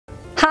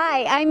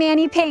Hi, I'm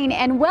AnniePayne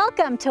and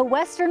welcome to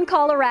Western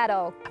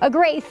Colorado. A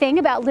great thing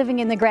about living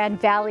in the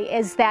Grand Valley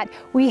is that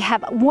we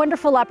have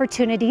wonderful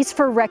opportunities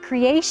for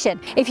recreation.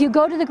 If you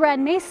go to the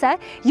Grand Mesa,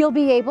 you'll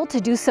be able to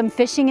do some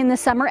fishing in the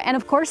summer and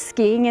of course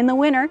skiing in the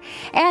winter.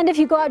 And if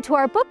you go out to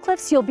our book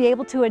cliffs, you'll be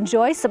able to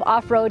enjoy some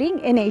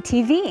off-roading and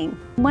ATVing.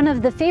 One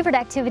of the favorite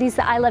activities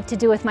that I love to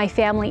do with my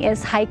family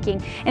is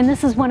hiking, and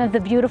this is one of the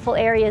beautiful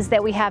areas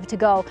that we have to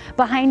go.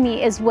 Behind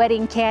me is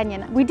Wedding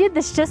Canyon. We did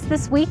this just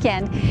this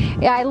weekend.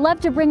 I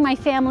love to bring my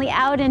family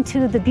out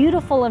into the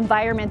beautiful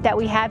environment that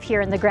we have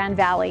here in the Grand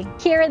Valley.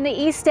 Here in the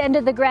east end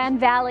of the Grand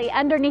Valley,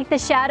 underneath the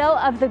shadow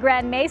of the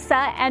Grand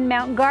Mesa and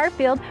Mount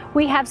Garfield,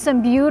 we have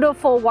some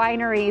beautiful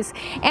wineries.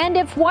 And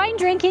if wine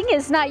drinking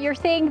is not your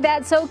thing,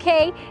 that's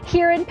okay.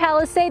 Here in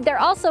Palisade, they're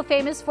also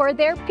famous for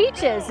their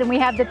peaches, and we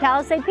have the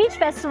Palisade Peach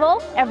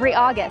Festival every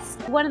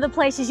August. One of the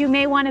places you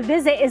may want to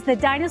visit is the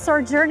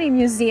Dinosaur Journey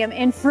Museum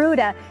in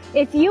Fruita.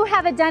 If you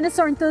have a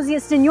dinosaur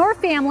enthusiast in your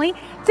family,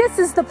 this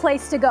is the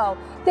place to go.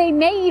 They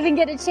may even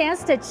get a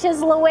chance to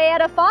chisel away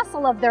at a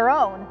fossil of their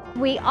own.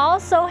 We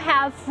also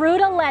have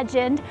Fruita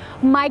legend,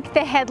 Mike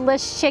the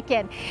Headless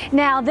Chicken.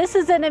 Now, this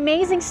is an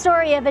amazing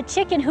story of a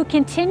chicken who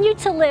continued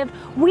to live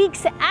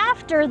weeks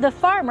after the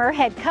farmer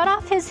had cut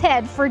off his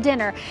head for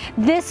dinner.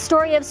 This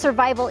story of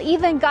survival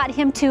even got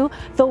him to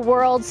the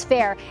World's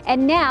Fair.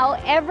 And now,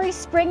 every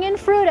spring in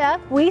Fruita,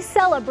 we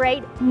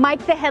celebrate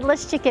Mike the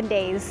Headless Chicken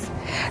Days.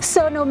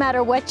 So no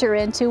matter what you're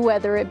into,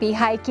 whether it be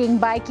hiking,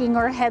 biking,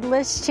 or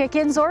headless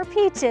chickens or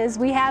peaches,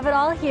 we have it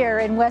all here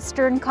in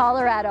Western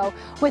Colorado.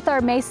 With our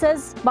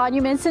mesas,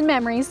 monuments, and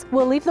memories,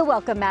 we'll leave the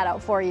welcome mat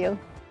out for you.